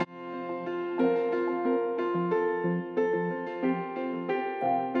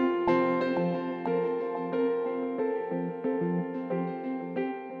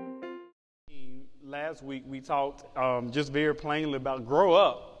last week we talked just very plainly about grow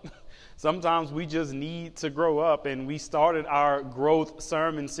up. Sometimes we just need to grow up, and we started our growth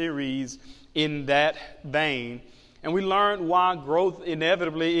sermon series in that vein. And we learned why growth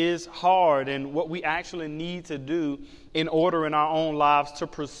inevitably is hard and what we actually need to do in order in our own lives to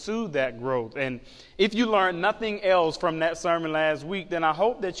pursue that growth. And if you learned nothing else from that sermon last week, then I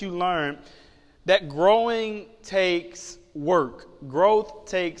hope that you learned that growing takes work. Growth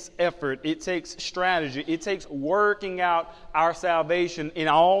takes effort. It takes strategy. It takes working out our salvation in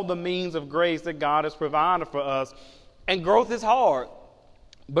all the means of grace that God has provided for us. And growth is hard,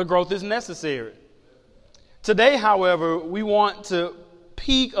 but growth is necessary. Today, however, we want to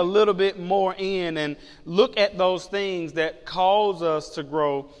peek a little bit more in and look at those things that cause us to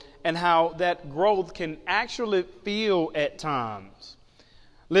grow and how that growth can actually feel at times.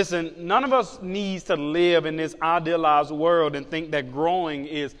 Listen, none of us needs to live in this idealized world and think that growing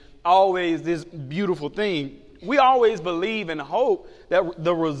is always this beautiful thing. We always believe and hope that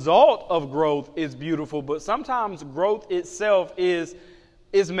the result of growth is beautiful, but sometimes growth itself is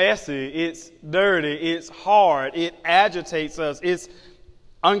messy, it's dirty, it's hard, it agitates us, it's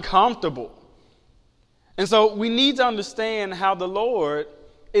uncomfortable. And so we need to understand how the Lord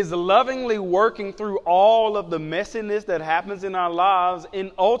is lovingly working through all of the messiness that happens in our lives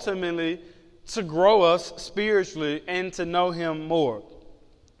and ultimately to grow us spiritually and to know Him more.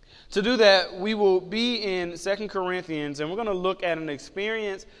 To do that, we will be in 2 Corinthians, and we're going to look at an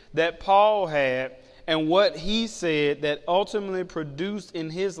experience that Paul had and what he said that ultimately produced in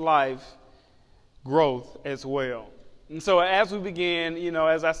his life growth as well. And so as we begin,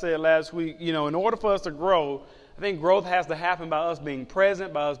 as I said last week, in order for us to grow, I think growth has to happen by us being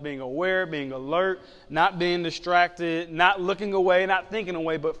present, by us being aware, being alert, not being distracted, not looking away, not thinking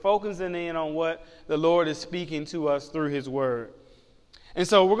away, but focusing in on what the Lord is speaking to us through His Word. And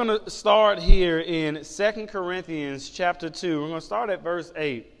so we're going to start here in 2 Corinthians chapter 2. We're going to start at verse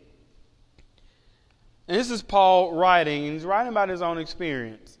 8. And this is Paul writing, and he's writing about his own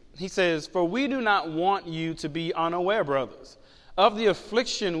experience. He says, "For we do not want you to be unaware, brothers, of the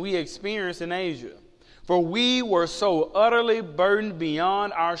affliction we experienced in Asia. For we were so utterly burdened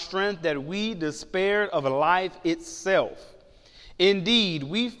beyond our strength that we despaired of life itself. Indeed,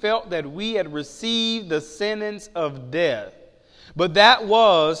 we felt that we had received the sentence of death. But that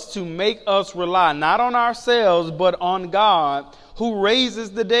was to make us rely not on ourselves, but on God, who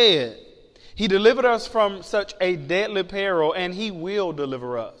raises the dead. He delivered us from such a deadly peril, and He will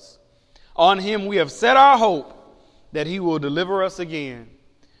deliver us. On Him we have set our hope that He will deliver us again.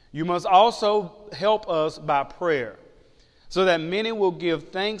 You must also help us by prayer, so that many will give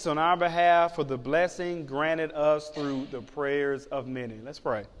thanks on our behalf for the blessing granted us through the prayers of many." Let's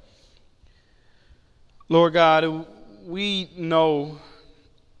pray. Lord God, we know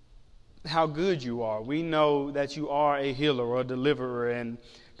how good You are. We know that You are a healer or a deliverer, and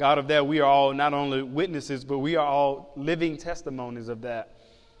God, of that, we are all not only witnesses, but we are all living testimonies of that.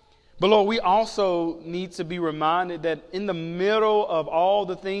 But Lord, we also need to be reminded that in the middle of all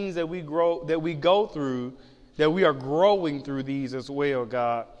the things that we go through, that we are growing through these as well,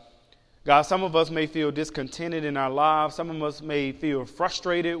 God. God, some of us may feel discontented in our lives. Some of us may feel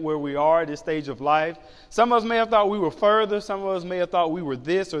frustrated where we are at this stage of life. Some of us may have thought we were further. Some of us may have thought we were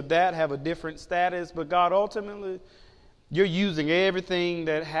this or that, have a different status. But God, ultimately, You're using everything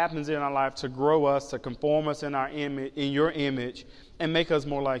that happens in our life to grow us, to conform us in Your image, and make us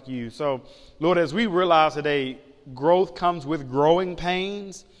more like You. So, Lord, as we realize today, growth comes with growing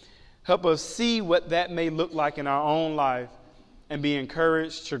pains. Help us see what that may look like in our own life and be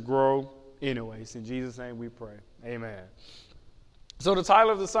encouraged to grow anyways. In Jesus' name we pray. Amen. So the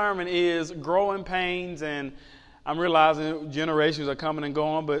title of the sermon is Growing Pains, and I'm realizing generations are coming and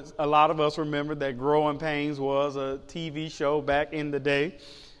going, but a lot of us remember that Growing Pains was a TV show back in the day.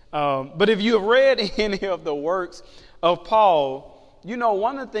 But if you have read any of the works of Paul,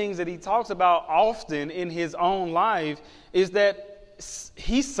 one of the things that he talks about often in his own life is that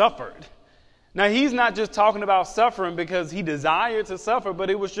he suffered. Now, he's not just talking about suffering because he desired to suffer, but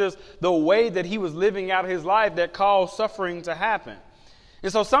it was just the way that he was living out his life that caused suffering to happen.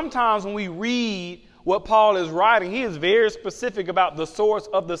 And so sometimes when we read what Paul is writing, he is very specific about the source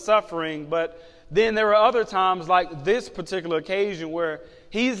of the suffering, but then there are other times like this particular occasion where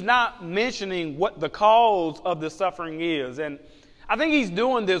he's not mentioning what the cause of the suffering is. And I think he's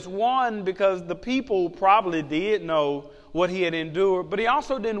doing this, one, because the people probably did know what he had endured, but he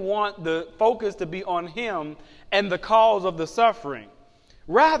also didn't want the focus to be on him and the cause of the suffering.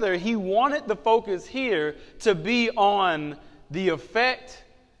 Rather, he wanted the focus here to be on the effect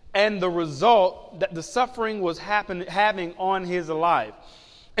and the result that the suffering was having on his life.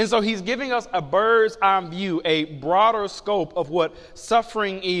 And so he's giving us a bird's eye view, a broader scope of what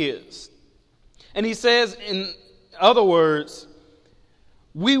suffering is. And he says, in other words,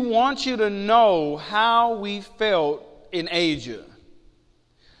 we want you to know how we felt in Asia.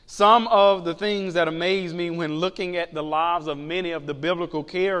 Some of the things that amaze me when looking at the lives of many of the biblical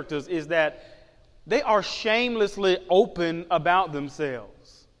characters is that they are shamelessly open about themselves.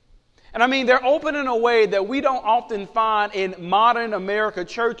 And I mean, they're open in a way that we don't often find in modern America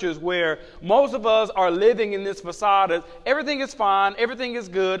churches, where most of us are living in this facade of everything is fine, everything is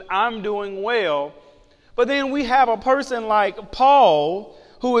good, I'm doing well. But then we have a person like Paul,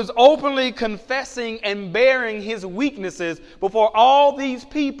 who is openly confessing and bearing his weaknesses before all these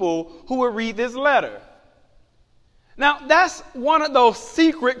people who will read this letter. Now, that's one of those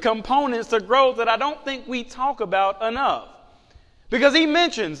secret components to growth that I don't think we talk about enough. Because he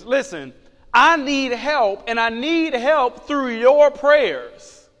mentions, listen, I need help, and I need help through your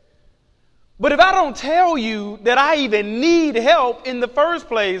prayers. But if I don't tell you that I even need help in the first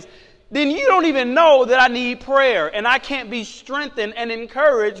place, then you don't even know that I need prayer, and I can't be strengthened and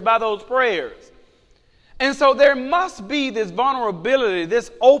encouraged by those prayers. And so there must be this vulnerability,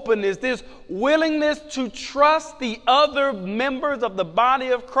 this openness, this willingness to trust the other members of the body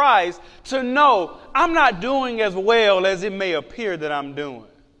of Christ to know I'm not doing as well as it may appear that I'm doing.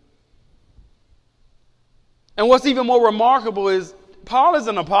 And what's even more remarkable is Paul is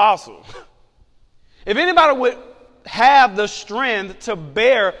an apostle. If anybody would have the strength to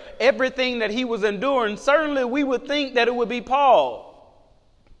bear everything that he was enduring, certainly we would think that it would be Paul.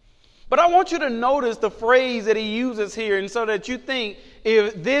 But I want you to notice the phrase that he uses here, and so that you think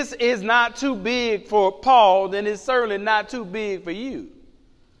if this is not too big for Paul, then it's certainly not too big for you.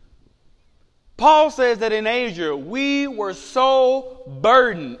 Paul says that in Asia, we were so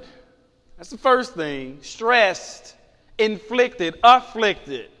burdened. That's the first thing. Stressed, inflicted,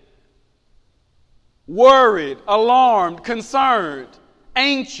 afflicted, worried, alarmed, concerned,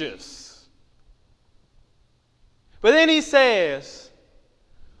 anxious. But then he says,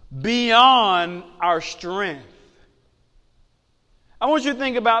 beyond our strength. I want you to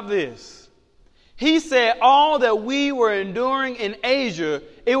think about this. He said all that we were enduring in Asia,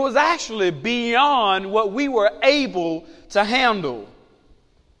 it was actually beyond what we were able to handle.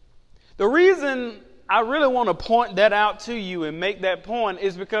 The reason I really want to point that out to you and make that point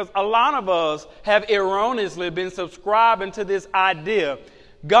is because a lot of us have erroneously been subscribing to this idea.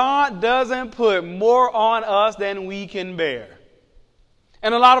 God doesn't put more on us than we can bear.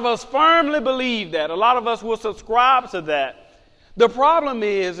 And a lot of us firmly believe that. A lot of us will subscribe to that. The problem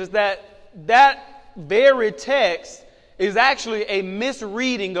is that very text is actually a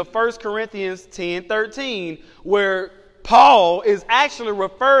misreading of 1 Corinthians 10:13, where Paul is actually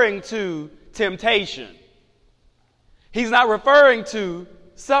referring to temptation. He's not referring to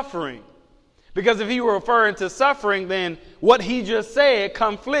suffering. Because if he were referring to suffering, then what he just said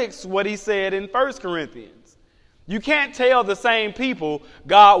conflicts what he said in 1 Corinthians. You can't tell the same people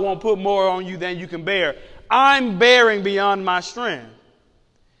God won't put more on you than you can bear. I'm bearing beyond my strength.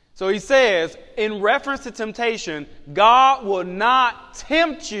 So he says, in reference to temptation, God will not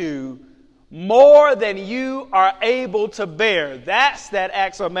tempt you more than you are able to bear. That's that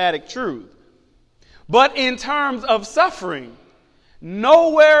axiomatic truth. But in terms of suffering,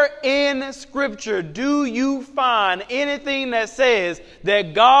 nowhere in Scripture do you find anything that says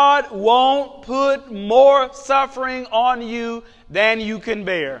that God won't put more suffering on you than you can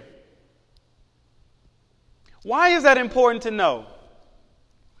bear. Why is that important to know?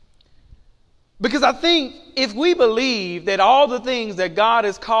 Because I think if we believe that all the things that God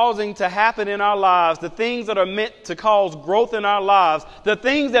is causing to happen in our lives, the things that are meant to cause growth in our lives, the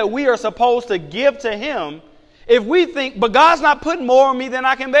things that we are supposed to give to Him, if we think, but God's not putting more on me than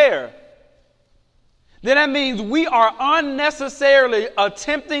I can bear, then that means we are unnecessarily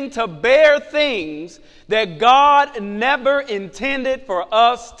attempting to bear things that God never intended for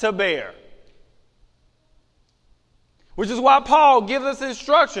us to bear. Which is why Paul gives us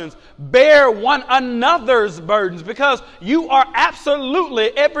instructions, bear one another's burdens, because you are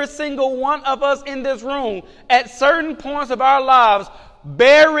absolutely, every single one of us in this room, at certain points of our lives,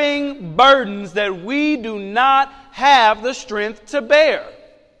 bearing burdens that we do not have the strength to bear.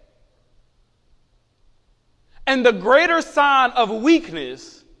 And the greater sign of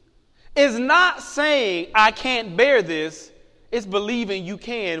weakness is not saying, I can't bear this. It's believing you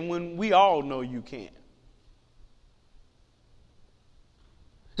can when we all know you can.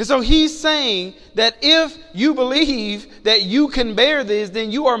 And so he's saying that if you believe that you can bear this,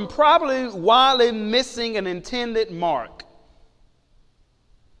 then you are probably wildly missing an intended mark.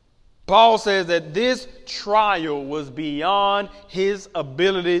 Paul says that this trial was beyond his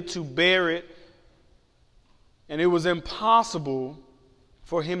ability to bear it, and it was impossible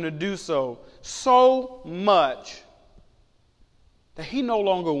for him to do so. So much that he no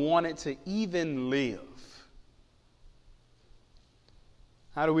longer wanted to even live.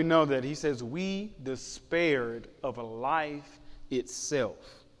 How do we know that? He says, we despaired of life itself.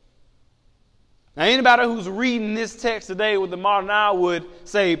 Now, anybody who's reading this text today with the modern eye would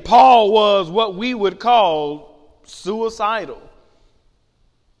say Paul was what we would call suicidal.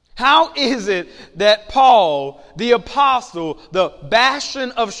 How is it that Paul, the apostle, the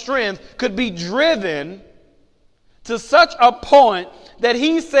bastion of strength, could be driven to such a point that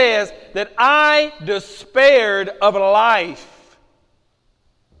he says that I despaired of life?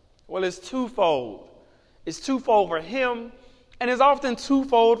 Well, it's twofold. It's twofold for him, and it's often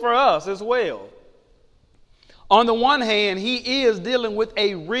twofold for us as well. On the one hand, he is dealing with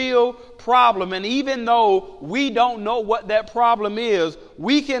a real problem, and even though we don't know what that problem is,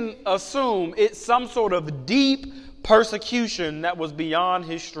 we can assume it's some sort of deep persecution that was beyond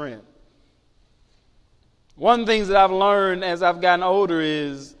his strength. One of the things that I've learned as I've gotten older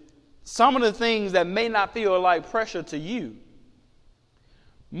is some of the things that may not feel like pressure to you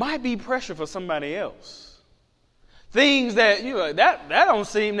might be pressure for somebody else. Things that that don't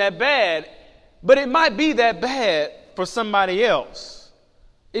seem that bad, but it might be that bad for somebody else.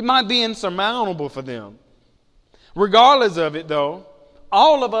 It might be insurmountable for them. Regardless of it, though,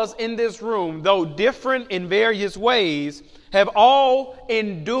 all of us in this room, though different in various ways, have all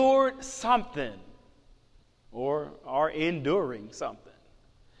endured something or are enduring something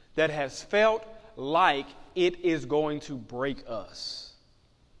that has felt like it is going to break us.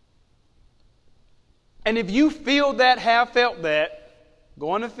 And if you feel that, have felt that,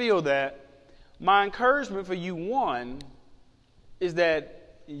 going to feel that, my encouragement for you, one, is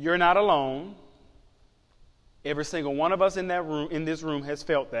that you're not alone. Every single one of us in this room has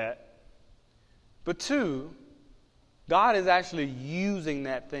felt that. But two, God is actually using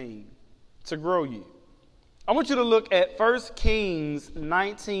that thing to grow you. I want you to look at 1 Kings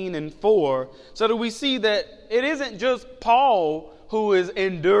 19:4 so that we see that it isn't just Paul who is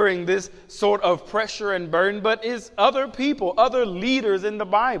enduring this sort of pressure and burden, but it's other people, other leaders in the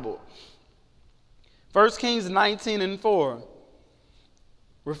Bible. 1 Kings 19:4,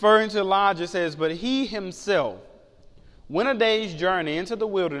 referring to Elijah, says, but he himself went a day's journey into the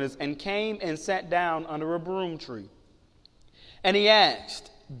wilderness and came and sat down under a broom tree. And he asked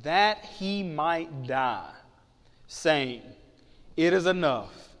that he might die, saying, it is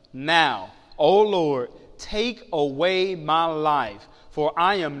enough. Now, O Lord, take away my life, for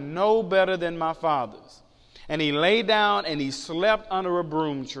I am no better than my fathers. And he lay down and he slept under a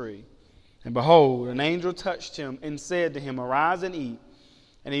broom tree. And behold, an angel touched him and said to him, arise and eat.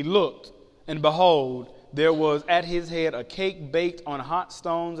 And he looked, and behold, there was at his head a cake baked on hot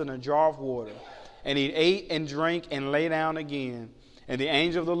stones and a jar of water. And he ate and drank and lay down again. And the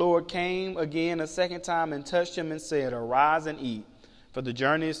angel of the Lord came again a second time and touched him and said, arise and eat, for the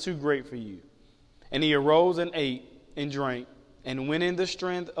journey is too great for you. And he arose and ate and drank and went in the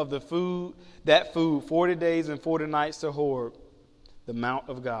strength of the food, 40 days and 40 nights to Horeb, the mount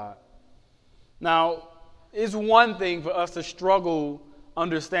of God. Now, it's one thing for us to struggle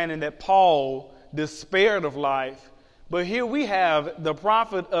understanding that Paul despaired of life, but here we have the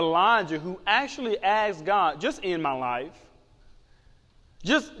prophet Elijah who actually asked God, just end my life.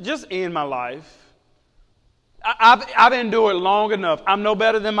 Just end my life. I've endured long enough. I'm no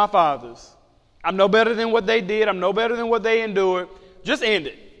better than my fathers. I'm no better than what they did. I'm no better than what they endured. Just end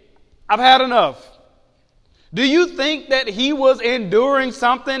it. I've had enough. Do you think that he was enduring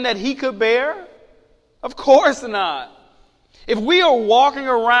something that he could bear? Of course not. If we are walking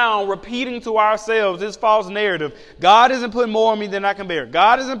around repeating to ourselves this false narrative, God isn't putting more on me than I can bear,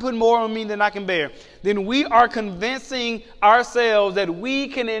 God isn't putting more on me than I can bear, then we are convincing ourselves that we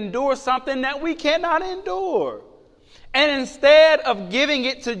can endure something that we cannot endure. And instead of giving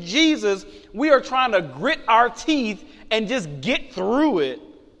it to Jesus, we are trying to grit our teeth and just get through it,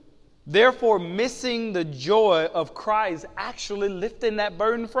 therefore missing the joy of Christ actually lifting that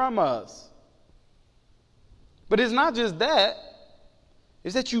burden from us. But it's not just that.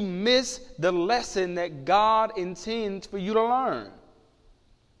 It's that you miss the lesson that God intends for you to learn.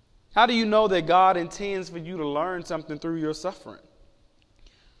 How do you know that God intends for you to learn something through your suffering?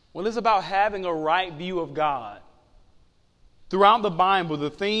 Well, it's about having a right view of God. Throughout the Bible, the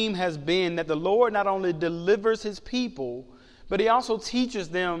theme has been that the Lord not only delivers his people, but he also teaches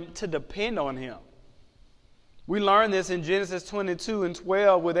them to depend on him. We learn this in Genesis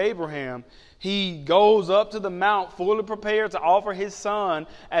 22:12 with Abraham. He goes up to the mount fully prepared to offer his son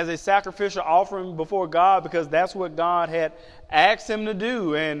as a sacrificial offering before God, because that's what God had asked him to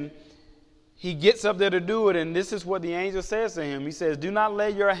do. And he gets up there to do it, and this is what the angel says to him. He says, "Do not lay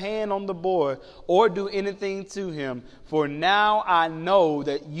your hand on the boy or do anything to him, for now I know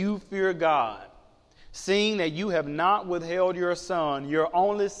that you fear God, seeing that you have not withheld your son, your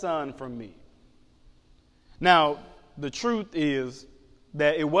only son, from me." Now, the truth is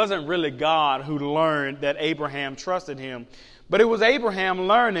that it wasn't really God who learned that Abraham trusted him, but it was Abraham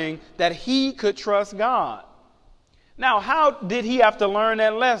learning that he could trust God. Now, how did he have to learn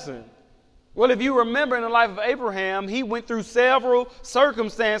that lesson? Well, if you remember in the life of Abraham, he went through several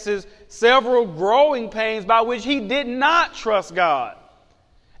circumstances, several growing pains by which he did not trust God.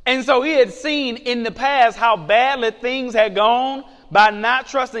 And so he had seen in the past how badly things had gone by not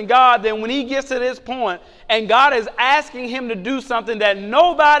trusting God. Then when he gets to this point and God is asking him to do something that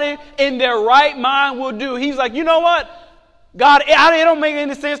nobody in their right mind will do, he's like, you know what? God, it don't make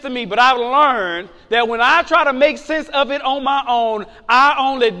any sense to me, but I've learned that when I try to make sense of it on my own, I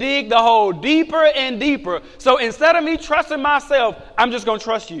only dig the hole deeper and deeper. So instead of me trusting myself, I'm just going to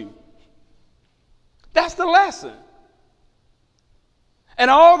trust you. That's the lesson. And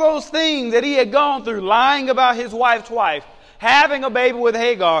all those things that he had gone through, lying about his wife twice, having a baby with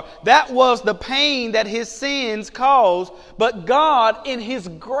Hagar, that was the pain that his sins caused. But God, in his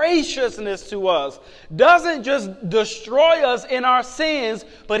graciousness to us, doesn't just destroy us in our sins,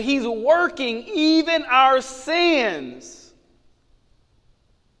 but he's working even our sins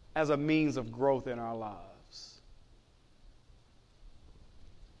as a means of growth in our lives.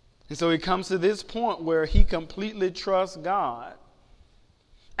 And so he comes to this point where he completely trusts God.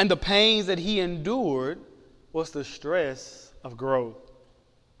 And the pains that he endured was the stress of growth.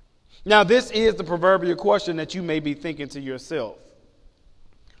 Now, this is the proverbial question that you may be thinking to yourself.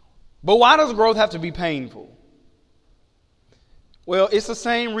 But why does growth have to be painful? Well, it's the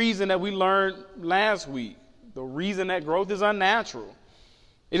same reason that we learned last week. The reason that growth is unnatural.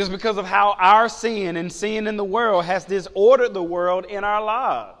 It is because of how our sin and sin in the world has disordered the world in our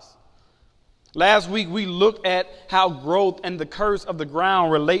lives. Last week, we looked at how growth and the curse of the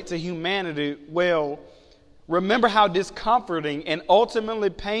ground relate to humanity. Well, remember how discomforting and ultimately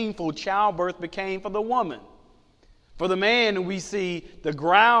painful childbirth became for the woman. For the man, we see the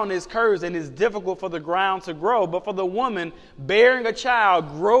ground is cursed and it's difficult for the ground to grow. But for the woman, bearing a child,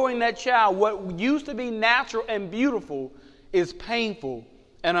 growing that child, what used to be natural and beautiful is painful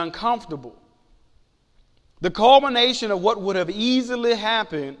and uncomfortable. The culmination of what would have easily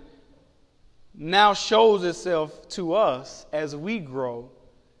happened now shows itself to us as we grow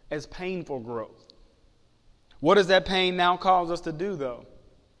as painful growth. What does that pain now cause us to do, though?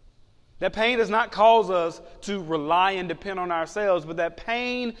 That pain does not cause us to rely and depend on ourselves, but that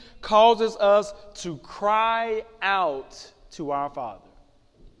pain causes us to cry out to our Father.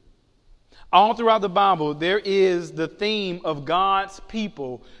 All throughout the Bible, there is the theme of God's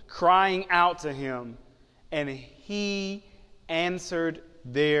people crying out to him, and he answered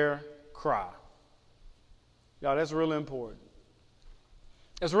their cry. Y'all, that's really important.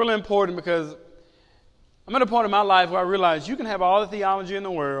 It's really important because I'm at a point in my life where I realize you can have all the theology in the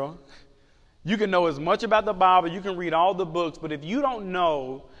world. You can know as much about the Bible. You can read all the books. But if you don't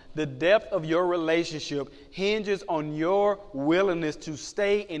know the depth of your relationship hinges on your willingness to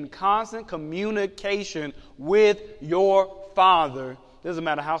stay in constant communication with your Father, doesn't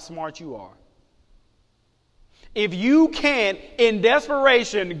matter how smart you are. If you can't, in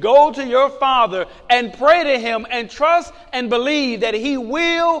desperation, go to your Father and pray to him and trust and believe that he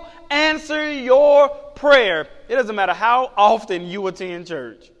will answer your prayer, it doesn't matter how often you attend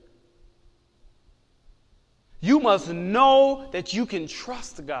church. You must know that you can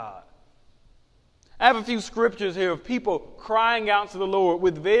trust God. I have a few scriptures here of people crying out to the Lord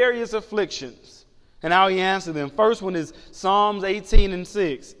with various afflictions and how he answered them. First one is Psalms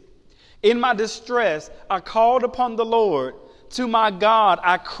 18:6. In my distress, I called upon the Lord. To my God,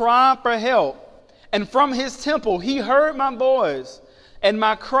 I cried for help. And from his temple, he heard my voice, and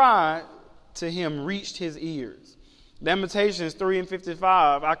my cry to him reached his ears. Lamentations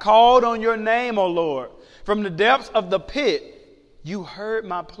 3:55. I called on your name, O Lord. From the depths of the pit, you heard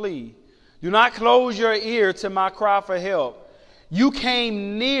my plea. Do not close your ear to my cry for help. You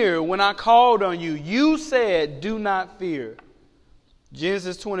came near when I called on you. You said, do not fear.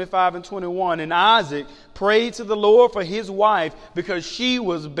 Genesis 25:21, and Isaac prayed to the Lord for his wife because she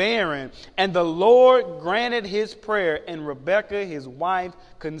was barren, and the Lord granted his prayer, and Rebekah, his wife,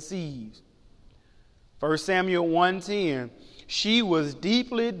 conceived. 1 Samuel 1:10, she was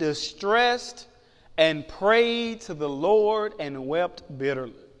deeply distressed and prayed to the Lord and wept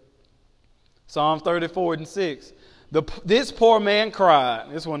bitterly. Psalm 34:6. This poor man cried.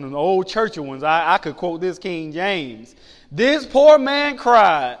 This one of the old churchy ones. I could quote this King James. This poor man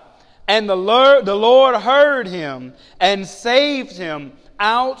cried, and the Lord heard him and saved him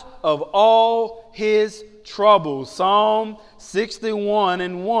out of all his troubles. Psalm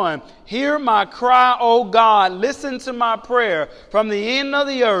 61:1. Hear my cry, O God. Listen to my prayer. From the end of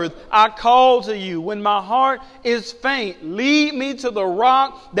the earth I call to you. When my heart is faint, lead me to the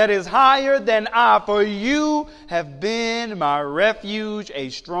rock that is higher than I. For you have been my refuge, a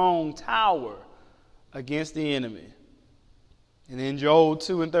strong tower against the enemy. And then Joel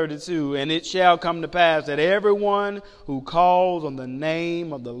 2:32, and it shall come to pass that everyone who calls on the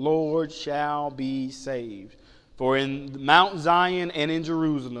name of the Lord shall be saved. For in Mount Zion and in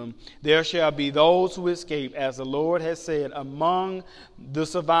Jerusalem there shall be those who escape, as the Lord has said, among the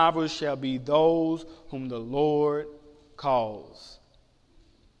survivors shall be those whom the Lord calls.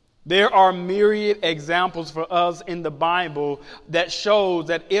 There are myriad examples for us in the Bible that shows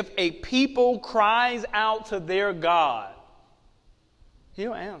that if a people cries out to their God,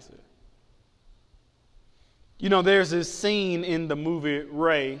 He'll answer. You know, there's this scene in the movie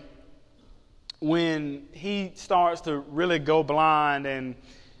Ray when he starts to really go blind and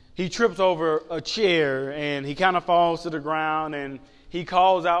he trips over a chair and he kind of falls to the ground and he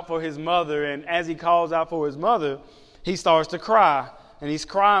calls out for his mother. And as he calls out for his mother, he starts to cry and he's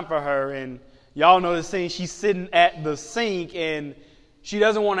crying for her. And y'all know the scene. She's sitting at the sink and she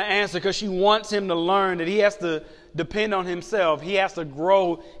doesn't want to answer because she wants him to learn that he has to depend on himself. He has to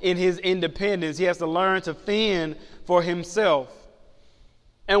grow in his independence. He has to learn to fend for himself.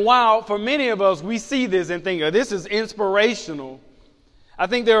 And while for many of us we see this and think, oh, this is inspirational, I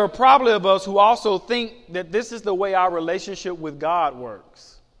think there are probably of us who also think that this is the way our relationship with God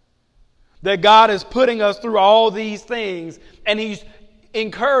works. That God is putting us through all these things and He's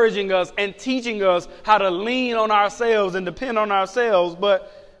encouraging us and teaching us how to lean on ourselves and depend on ourselves.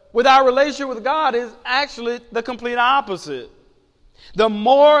 But with our relationship with God is actually the complete opposite. The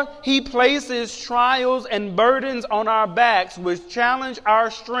more He places trials and burdens on our backs which challenge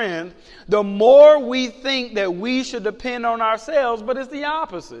our strength, the more we think that we should depend on ourselves, but it's the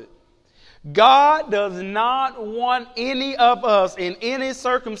opposite. God does not want any of us in any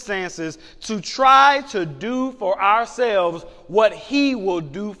circumstances to try to do for ourselves what He will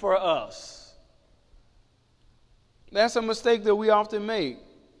do for us. That's a mistake that we often make.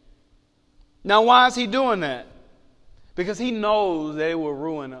 Now, why is He doing that? Because He knows that it will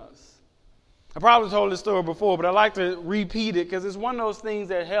ruin us. I probably told this story before, but I like to repeat it because it's one of those things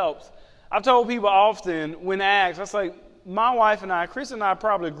that helps. I've told people often when asked, I say, my wife and I, Chris and I,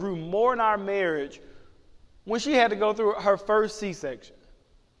 probably grew more in our marriage when she had to go through her first C-section.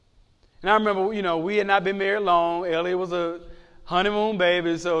 And I remember, we had not been married long. Elliot was a honeymoon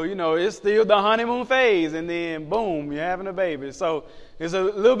baby, so, it's still the honeymoon phase, and then, boom, you're having a baby. So it's a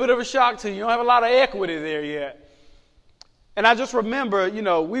little bit of a shock to you. You don't have a lot of equity there yet. And I just remember,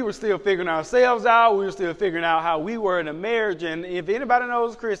 we were still figuring ourselves out. We were still figuring out how we were in a marriage. And if anybody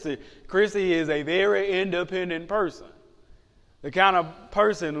knows Chrissy is a very independent person. The kind of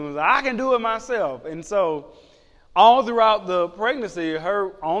person who's like, I can do it myself. And so all throughout the pregnancy,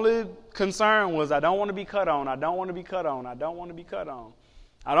 her only concern was, I don't want to be cut on. I don't want to be cut on. I don't want to be cut on.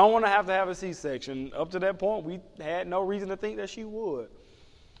 I don't want to have a C-section. Up to that point, we had no reason to think that she would.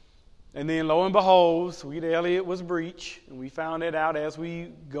 And then, lo and behold, sweet Elliot was breech. And we found it out as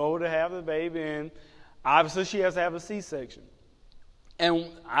we go to have the baby. And obviously, she has to have a C-section.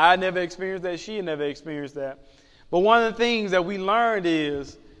 And I never experienced that. She never experienced that. But one of the things that we learned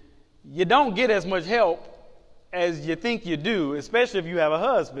is you don't get as much help as you think you do, especially if you have a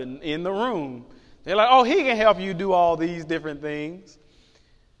husband in the room. They're like, oh, he can help you do all these different things.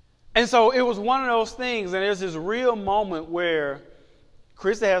 And so it was one of those things, and there's this real moment where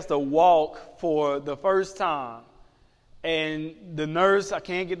Krista has to walk for the first time. And the nurse, I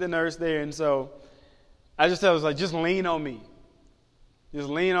can't get the nurse there, and so I just tell her, just lean on me. Just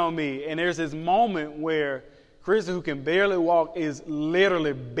lean on me. And there's this moment where Krista, who can barely walk, is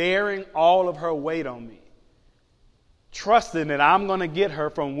literally bearing all of her weight on me, trusting that I'm going to get her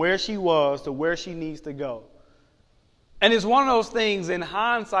from where she was to where she needs to go. And it's one of those things in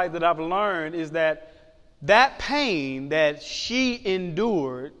hindsight that I've learned is that pain that she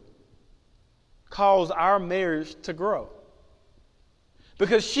endured caused our marriage to grow.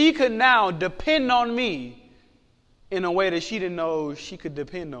 Because she could now depend on me in a way that she didn't know she could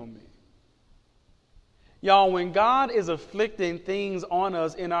depend on me. Y'all, when God is afflicting things on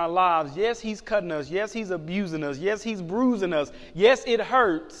us in our lives, yes, He's cutting us. Yes, He's abusing us. Yes, He's bruising us. Yes, it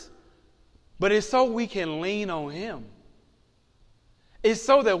hurts. But it's so we can lean on him. It's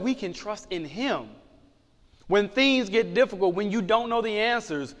so that we can trust in him. When things get difficult, when you don't know the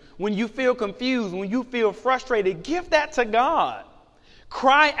answers, when you feel confused, when you feel frustrated, give that to God.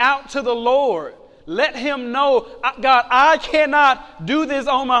 Cry out to the Lord. Let him know, God, I cannot do this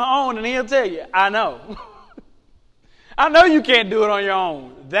on my own. And he'll tell you, I know. I know you can't do it on your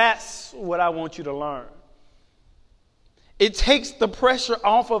own. That's what I want you to learn. It takes the pressure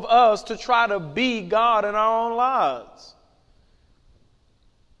off of us to try to be God in our own lives.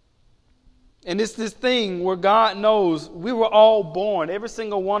 And it's this thing where God knows we were all born, every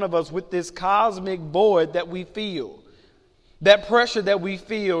single one of us, with this cosmic void that we feel. That pressure that we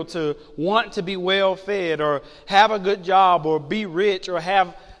feel to want to be well fed or have a good job or be rich or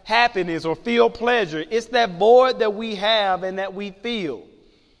have happiness or feel pleasure. It's that void that we have and that we feel.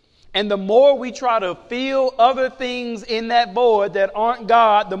 And the more we try to feel other things in that void that aren't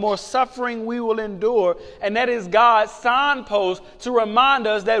God, the more suffering we will endure. And that is God's signpost to remind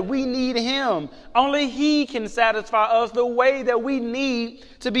us that we need him. Only he can satisfy us the way that we need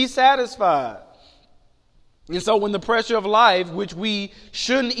to be satisfied. And so when the pressure of life, which we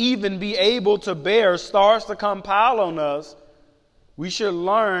shouldn't even be able to bear, starts to compile on us, we should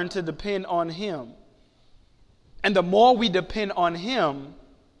learn to depend on him. And the more we depend on him,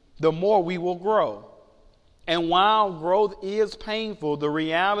 the more we will grow. And while growth is painful, the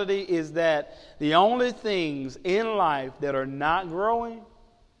reality is that the only things in life that are not growing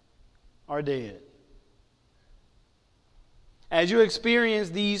are dead. As you experience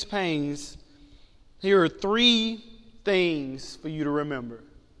these pains, here are 3 things for you to remember.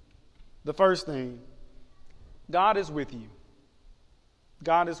 The first thing, God is with you.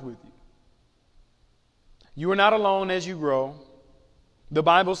 God is with you. You are not alone as you grow. The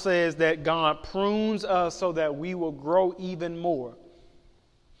Bible says that God prunes us so that we will grow even more.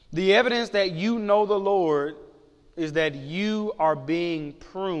 The evidence that you know the Lord is that you are being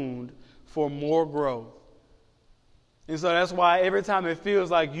pruned for more growth. And so that's why every time it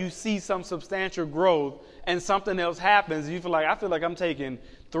feels like you see some substantial growth and something else happens, you feel like, I feel like I'm taking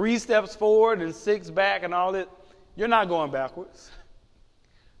 3 steps forward and 6 back and all that. You're not going backwards.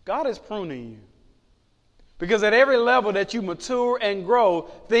 God is pruning you. Because at every level that you mature and grow,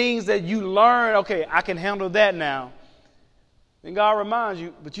 things that you learn, okay, I can handle that now. And God reminds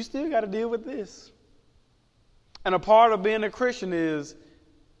you, but you still got to deal with this. And a part of being a Christian is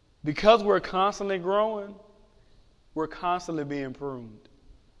because we're constantly growing, we're constantly being pruned.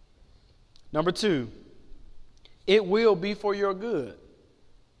 Number 2, it will be for your good.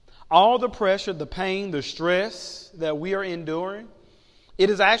 All the pressure, the pain, the stress that we are enduring, it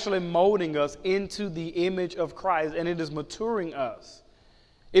is actually molding us into the image of Christ, and it is maturing us.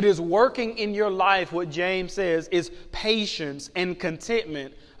 It is working in your life, what James says, is patience and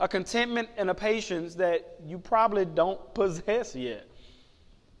contentment. A contentment and a patience that you probably don't possess yet.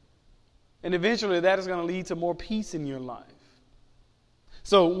 And eventually that is going to lead to more peace in your life.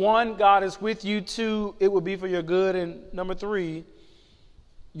 So 1, God is with you. 2, it will be for your good. And number 3,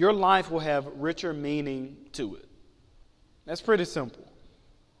 your life will have richer meaning to it. That's pretty simple.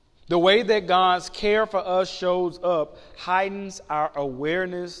 The way that God's care for us shows up heightens our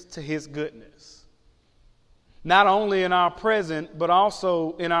awareness to his goodness. Not only in our present, but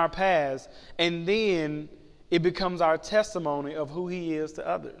also in our past. And then it becomes our testimony of who he is to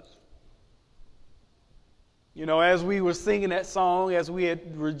others. You know, as we were singing that song, as we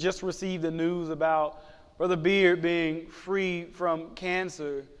had just received the news about Brother Beard being free from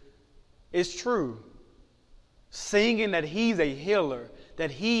cancer, it's true. Singing that he's a healer,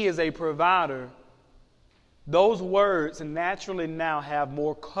 that he is a provider, those words naturally now have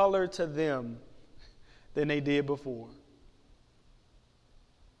more color to them than they did before.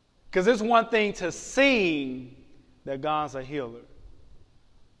 Because it's one thing to sing that God's a healer,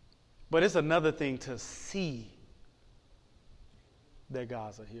 but it's another thing to see that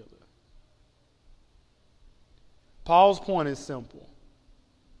God's a healer. Paul's point is simple.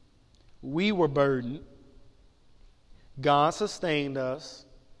 We were burdened. God sustained us,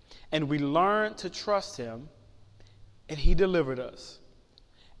 and we learned to trust him, and he delivered us.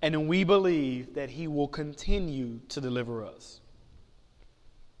 And we believe that he will continue to deliver us.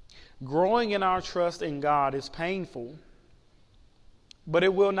 Growing in our trust in God is painful, but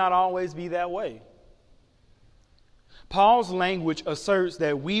it will not always be that way. Paul's language asserts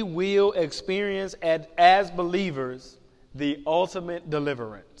that we will experience as believers the ultimate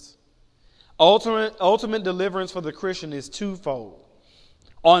deliverance. Ultimate deliverance for the Christian is twofold.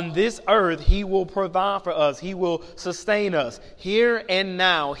 On this earth, he will provide for us. He will sustain us. Here and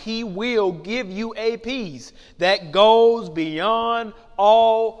now, he will give you a peace that goes beyond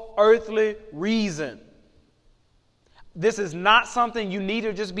all earthly reason. This is not something you need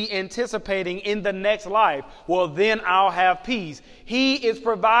to just be anticipating in the next life. Well, then I'll have peace. He is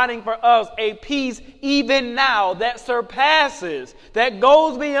providing for us a peace even now that surpasses, that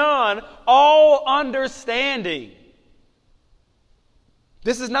goes beyond all understanding.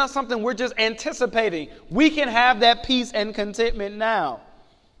 This is not something we're just anticipating. We can have that peace and contentment now.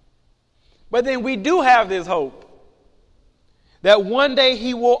 But then we do have this hope that one day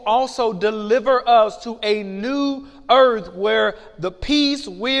he will also deliver us to a new earth where the peace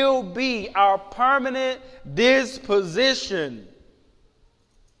will be our permanent disposition.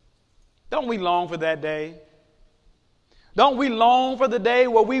 Don't we long for that day? Don't we long for the day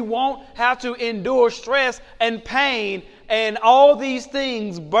where we won't have to endure stress and pain and all these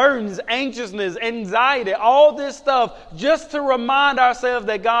things, burdens, anxiousness, anxiety, all this stuff, just to remind ourselves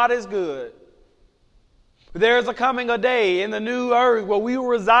that God is good? There is a day in the new earth where we will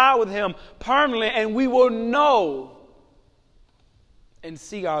reside with him permanently, and we will know and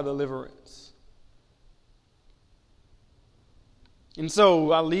see our deliverance. And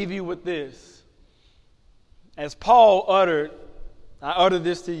so I'll leave you with this. As Paul uttered, I utter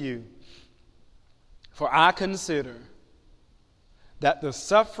this to you. For I consider that the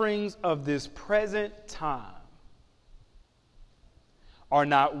sufferings of this present time are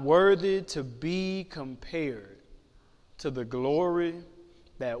not worthy to be compared to the glory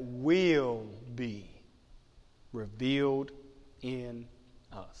that will be revealed in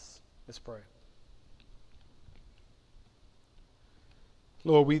us. Let's pray.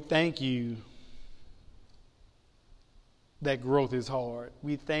 Lord, we thank you that growth is hard.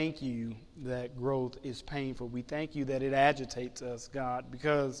 We thank you that growth is painful. We thank you that it agitates us, God,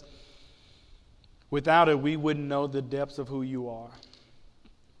 because without it, we wouldn't know the depths of who you are.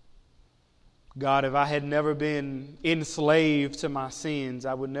 God, if I had never been enslaved to my sins,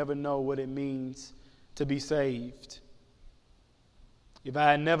 I would never know what it means to be saved. If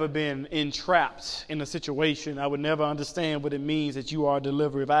I had never been entrapped in a situation, I would never understand what it means that you are a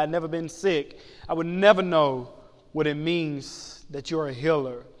deliverer. If I had never been sick, I would never know what it means that you're a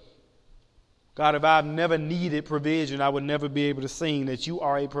healer. God, if I've never needed provision, I would never be able to sing that you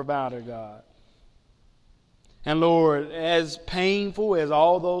are a provider, God. And Lord, as painful as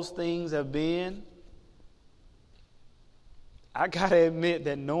all those things have been, I got to admit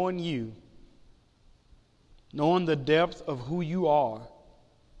that knowing you, knowing the depth of who you are,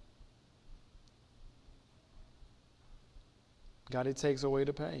 God, it takes away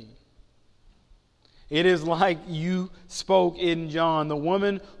the pain. It is like you spoke in John, the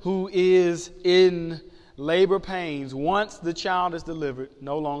woman who is in labor pains, once the child is delivered,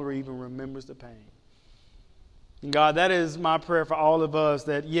 no longer even remembers the pain. And God, that is my prayer for all of us,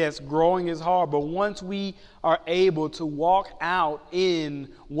 that yes, growing is hard, but once we are able to walk out in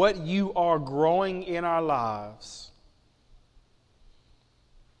what you are growing in our lives,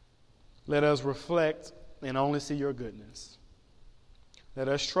 let us reflect and only see your goodness. Let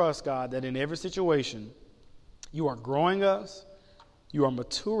us trust, God, that in every situation, you are growing us, you are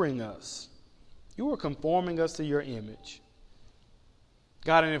maturing us, you are conforming us to your image.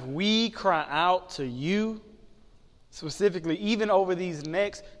 God, and if we cry out to you, specifically, even over these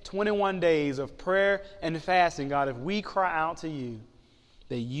next 21 days of prayer and fasting, God, if we cry out to you,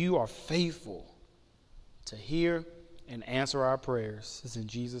 that you are faithful to hear and answer our prayers. It's in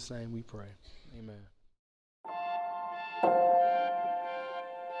Jesus' name we pray. Amen.